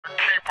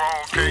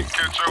phone can't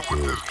catch up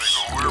with this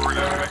nigga, whoever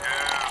that nigga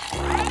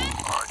is.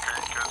 I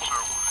can't catch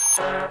up with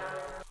it.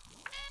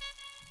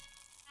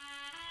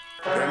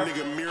 That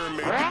nigga Mirror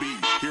made the beat.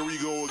 Here we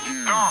go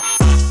again.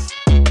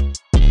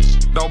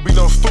 Don't be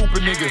no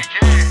stupid nigga.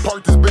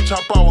 Park this bitch,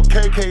 hop out with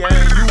KK, I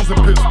ain't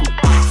using pistol.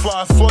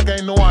 Fly as fuck,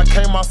 ain't know I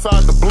came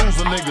outside the blues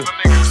a nigga.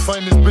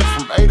 Slang this bitch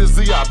from A to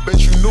Z, I bet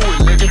you knew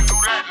it, nigga.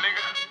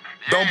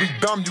 Don't be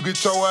dumb, you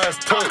get your ass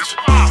touched.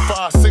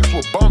 5'6"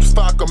 with bump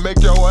stock will make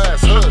your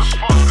ass hush.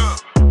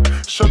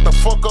 Shut the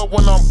fuck up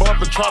when I'm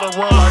bumping. Try to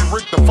run like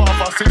Rick the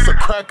 5'6", a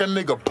crack a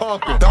nigga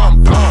pumping.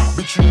 Dumb,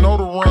 bitch, you know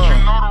the run.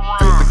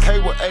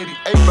 50K with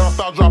 88, bounce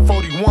out, drop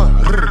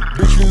 41.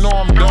 Bitch, you know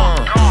I'm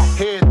done.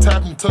 Head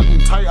tapping, took him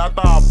tight, I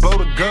thought I'd blow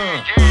the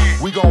gun.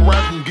 We gon'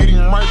 rap and get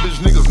him right,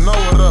 bitch, niggas know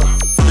it up.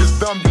 It's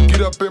dumb, you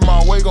get up in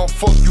my way, gon'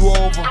 fuck you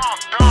over.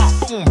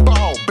 Boom,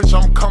 bow, bitch,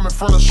 I'm coming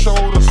from the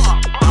shoulders.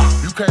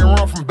 You can't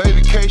run from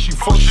baby K, she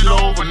fuck shit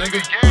over,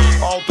 nigga.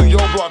 All through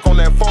your block on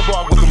that 4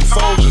 block with them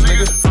soldiers,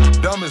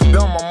 nigga. Dumb is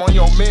dumb, I'm on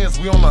your mans,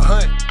 we on the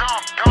hunt.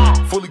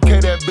 Fully K,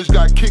 that bitch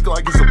got kicked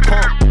like it's a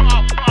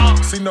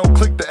pump. See no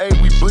click the A,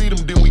 we bleed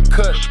him, then we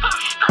cut.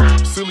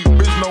 Silly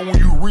bitch know when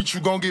you reach, you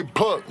gon' get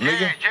plucked,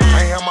 nigga.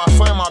 I ain't have my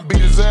slam, I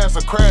beat his ass,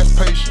 a crash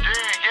patient.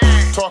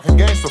 Talking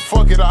gangsta,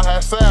 fuck it, I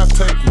had salve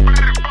taken.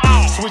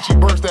 Switchy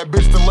burst that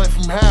bitch, then left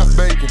him half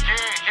bacon.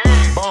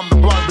 Bomb the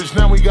block, bitch,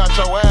 now we got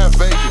your ass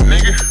vacant,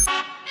 nigga.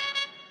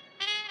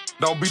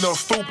 Don't be no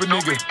stupid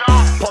nigga.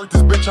 Park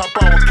this bitch, hop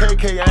out with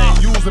KK, I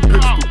ain't using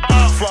pistol.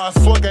 Fly as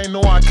fuck, ain't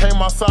know I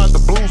came outside the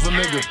blues a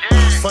nigga.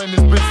 Slang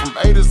this bitch from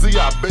A to Z,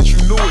 I bet you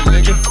knew it,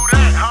 nigga.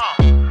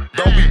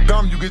 Don't be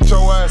dumb, you get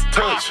your ass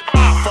touched.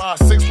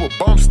 5'6" with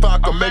bump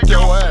stock will make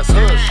your ass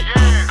hush.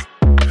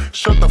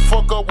 Shut the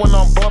fuck up when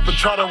I'm bumping.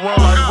 Try to run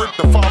like Rick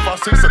the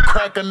 5'6", a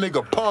crack a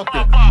nigga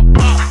pumping.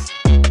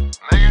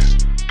 Nigga,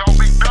 don't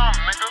be dumb,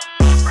 nigga.